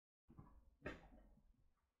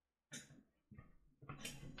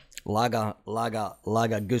Lager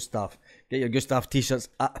Gustav. Get your Gustav t-shirts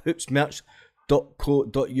at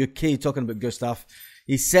hoopsmerch.co.uk. Talking about Gustav,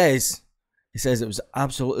 he says it was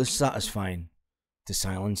absolutely satisfying to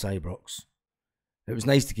silence Ibrox. It was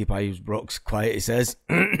nice to keep Ibrox quiet, he says.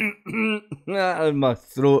 My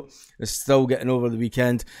throat is still getting over the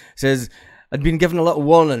weekend. He says, I'd been given a little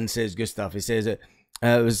warning, says Gustav. He says it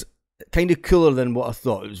was kind of cooler than what I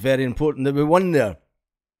thought. It was very important that we won there.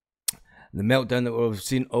 The meltdown that we've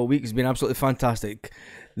seen all week has been absolutely fantastic.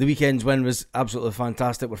 The weekend's win was absolutely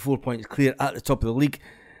fantastic. We're 4 points clear at the top of the league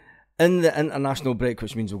in the international break,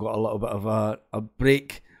 which means we've got a little bit of a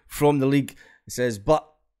break from the league. He says, but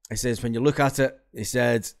he says, when you look at it, he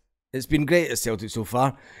said, it's been great at Celtic so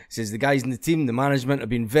far. He says, the guys in the team, the management have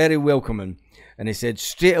been very welcoming. And he said,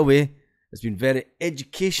 straight away, it's been very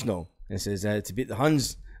educational. He says, to beat the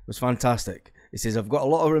Huns was fantastic. He says, I've got a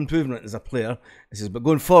lot of improvement as a player. He says, but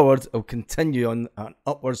going forward, I'll continue on an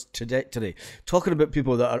upwards trajectory. Talking about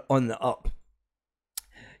people that are on the up.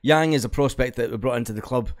 Yang is a prospect that we brought into the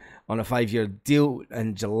club on a 5-year deal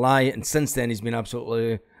in July. And since then, he's been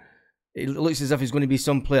absolutely... It looks as if he's going to be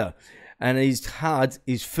some player. And he's had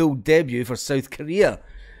his full debut for South Korea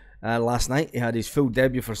last night. He had his full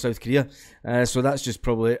debut for South Korea. So that's just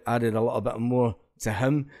probably added a little bit more to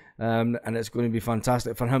him. And it's going to be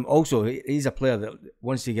fantastic for him. Also, he's a player that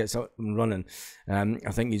once he gets up and running,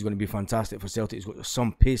 I think he's going to be fantastic for Celtic. He's got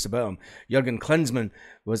some pace about him. Jurgen Klinsmann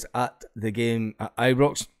was at the game at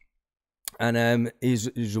Ibrox. And he's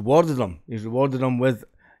rewarded him. He's rewarded him with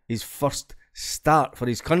his first start for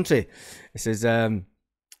his country. He says,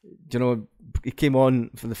 you know, he came on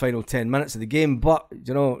for the final 10 minutes of the game, but,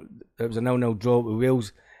 you know, it was a 0-0 draw with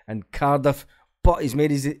Wales and Cardiff, but he's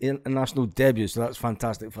made his international debut, so that's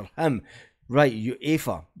fantastic for him. Right,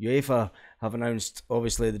 UEFA have announced,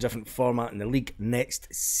 obviously, the different format in the league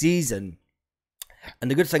next season.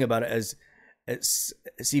 And the good thing about it is it's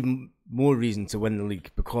even more reason to win the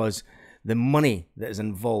league because the money that is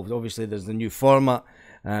involved, obviously, there's the new format.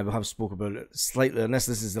 We have spoke about it slightly on this.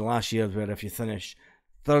 This is the last year where if you finish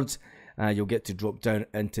third, you'll get to drop down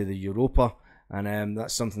into the Europa, and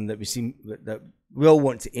that's something that we all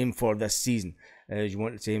want to aim for this season. You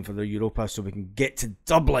want to aim for the Europa so we can get to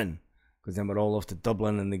Dublin, because then we're all off to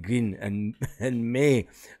Dublin in the green in May.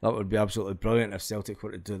 That would be absolutely brilliant if Celtic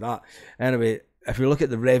were to do that. Anyway, if we look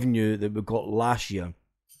at the revenue that we got last year,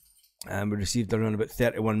 we received around about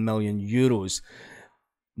 31 million euros.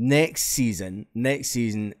 Next season,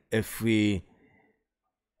 if we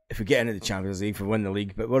get into the Champions League, if we win the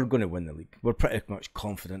league, but we're going to win the league. We're pretty much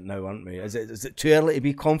confident now, aren't we? Is it too early to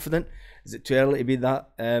be confident? Is it too early to be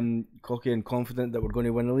that cocky and confident that we're going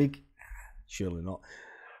to win the league? Surely not.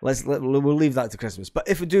 We'll leave that to Christmas. But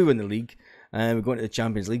if we do win the league, we're going to the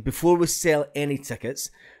Champions League. Before we sell any tickets,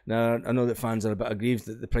 now I know that fans are a bit aggrieved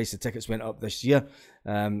that the price of tickets went up this year,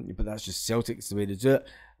 but that's just Celtic. It's the way to do it.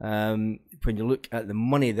 When you look at the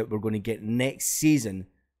money that we're going to get next season,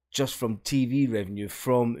 just from TV revenue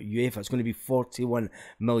from UEFA, it's going to be 41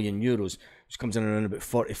 million euros, which comes in around about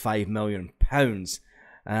 45 million pounds.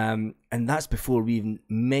 And that's before we even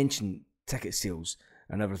mention ticket sales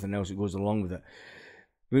and everything else that goes along with it.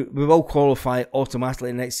 We will qualify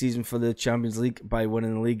automatically next season for the Champions League by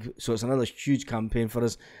winning the league. So it's another huge campaign for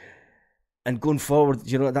us. And going forward,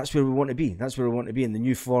 you know, that's where we want to be. That's where we want to be in the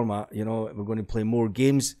new format. You know, we're going to play more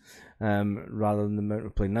games rather than the amount we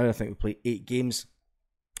play now. I think we play 8 games,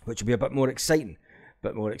 which will be a bit more exciting.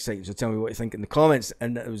 So tell me what you think in the comments.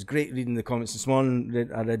 And it was great reading the comments this morning.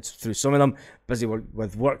 I read through some of them. Busy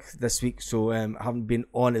with work this week, so I haven't been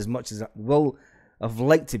on as much as I will have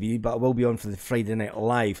liked to be, but I will be on for the Friday Night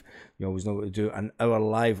Live. You always know what to do, an hour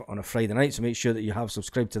live on a Friday night, so make sure that you have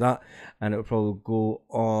subscribed to that, and it will probably go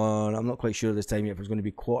on, I'm not quite sure this time yet, if it's going to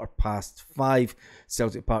be 5:15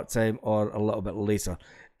 Celtic part-time or a little bit later.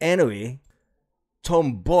 Anyway,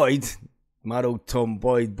 Tom Boyd, my old Tom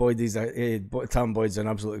Boyd, Tom Boyd's an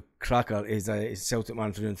absolute cracker. He's a Celtic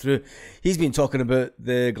man through and through. He's been talking about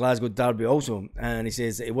the Glasgow derby also, and he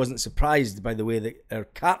says that he wasn't surprised by the way that our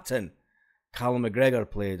captain, Callum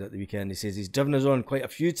McGregor, played at the weekend. He says he's driven us on quite a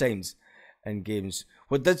few times in games.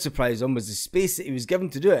 What did surprise him was the space that he was given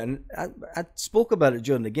to do it, and I spoke about it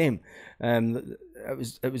during the game. I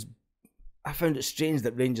found it strange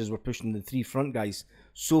that Rangers were pushing the 3 front guys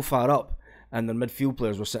so far up, and their midfield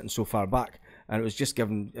players were sitting so far back, and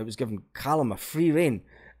it was giving Callum a free rein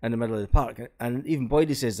in the middle of the park. And even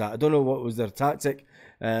Boydie says that. I don't know what was their tactic,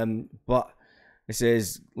 but he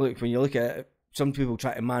says, look, when you look at it, some people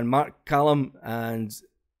try to man-mark Callum, and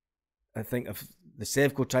I think if the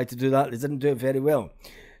Sevco tried to do that, they didn't do it very well.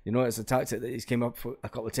 You know, it's a tactic that he's came up for a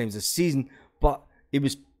couple of times this season, but he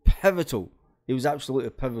was pivotal He was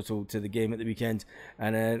absolutely pivotal to the game at the weekend,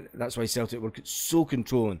 and that's why Celtic were so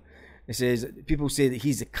controlling. He says people say that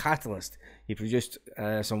he's the catalyst. He produced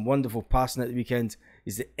some wonderful passing at the weekend.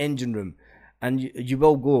 He's the engine room. And you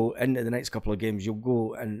will go into the next couple of games, you'll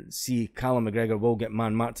go and see Callum McGregor will get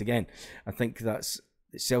man-marked again. I think that's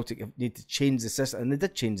Celtic need to change the system, and they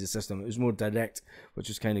did change the system. It was more direct, which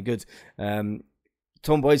was kind of good.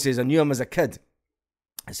 Tom Boyd says, I knew him as a kid.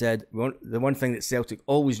 I said, the one thing that Celtic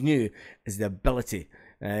always knew is the ability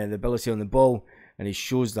on the ball, and he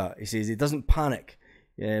shows that. He says he doesn't panic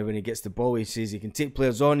when he gets the ball. He says he can take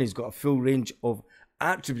players on. He's got a full range of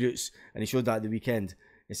attributes, and he showed that at the weekend.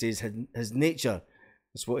 He says his nature,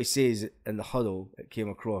 that's what he says in the huddle, it came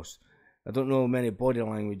across. I don't know many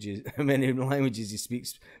languages he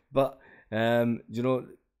speaks, but you know,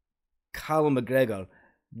 Callum McGregor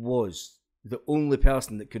was the only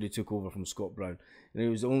person that could have took over from Scott Brown. And he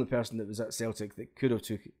was the only person that was at Celtic that could have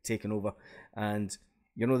taken over. And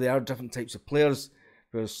you know, there are different types of players,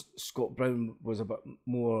 whereas Scott Brown was a bit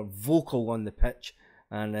more vocal on the pitch,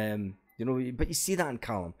 and you know, but you see that in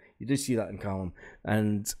Callum. You do see that in Callum,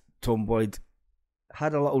 and Tom Boyd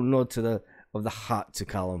had a little nod to the hat to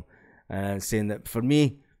Callum, saying that for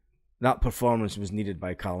me, that performance was needed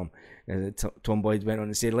by Callum. Tom Boyd went on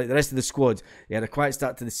to say, like the rest of the squad, they had a quiet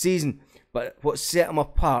start to the season, but what set them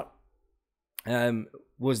apart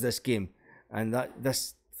was this game, and that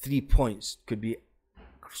this 3 points could be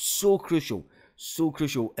so crucial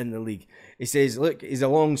in the league. He says, look, he's a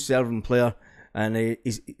long-serving player, and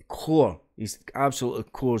he's core. He's absolutely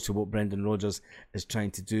core to what Brendan Rodgers is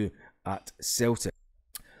trying to do at Celtic.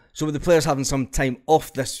 So with the players having some time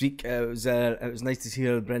off this week, it was nice to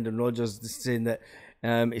hear Brendan Rodgers saying that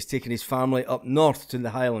he's taking his family up north to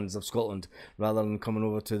the Highlands of Scotland rather than coming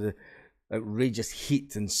over to the outrageous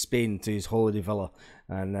heat in Spain to his holiday villa.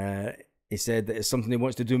 And he said that it's something he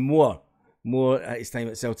wants to do more at his time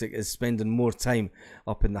at Celtic, is spending more time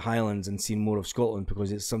up in the Highlands and seeing more of Scotland,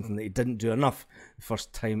 because it's something that he didn't do enough the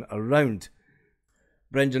first time around.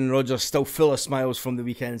 Brendan Rodgers, still full of smiles from the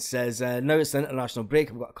weekend, says, now it's the international break,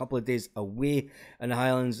 I've got a couple of days away in the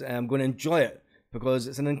Highlands, I'm going to enjoy it because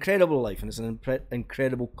it's an incredible life and it's an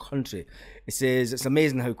incredible country. He says, it's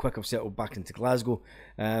amazing how quick I've settled back into Glasgow.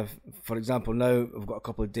 For example, now I've got a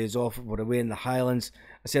couple of days off, we're away in the Highlands.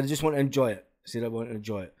 I said, I just want to enjoy it.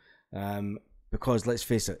 Because let's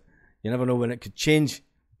face it, you never know when it could change,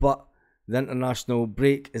 but the international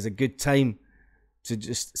break is a good time to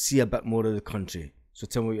just see a bit more of the country. So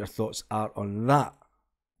tell me what your thoughts are on that.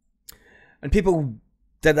 And people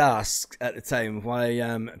did ask at the time why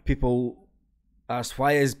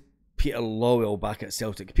why is Peter Lawwell back at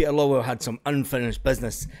Celtic. Peter Lawwell had some unfinished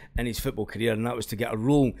business in his football career, and that was to get a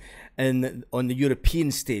role on the European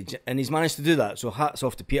stage, and he's managed to do that. So hats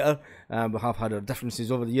off to Peter. We have had our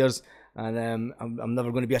differences over the years, and I'm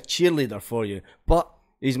never going to be a cheerleader for you, but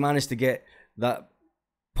he's managed to get that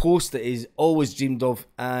post that he's always dreamed of,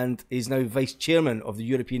 and he's now vice chairman of the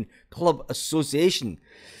European Club Association.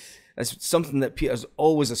 It's something that Peter's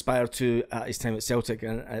always aspired to at his time at Celtic,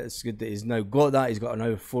 and it's good that he's now got that. He's got a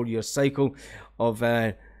now 4-year cycle of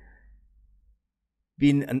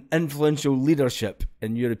being an influential leadership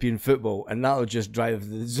in European football, and that'll just drive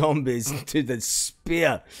the zombies to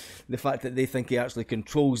despair. The fact that they think he actually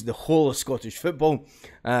controls the whole of Scottish football,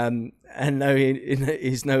 and now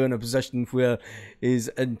he's now in a position where he's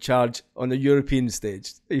in charge on the European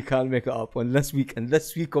stage. You can't make it up. On this week, and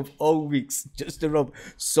this week of all weeks, just to rub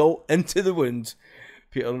salt into the wound,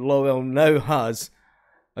 Peter Lawwell now has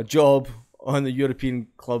a job on the European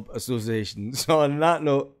Club Association. So on that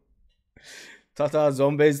note, ta-ta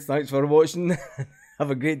zombies, thanks for watching.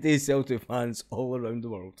 Have a great day, Celtic fans all around the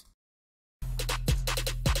world.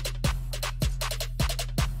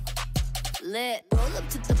 Lit. Roll up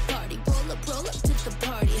to the party, roll up to the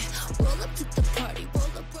party, roll up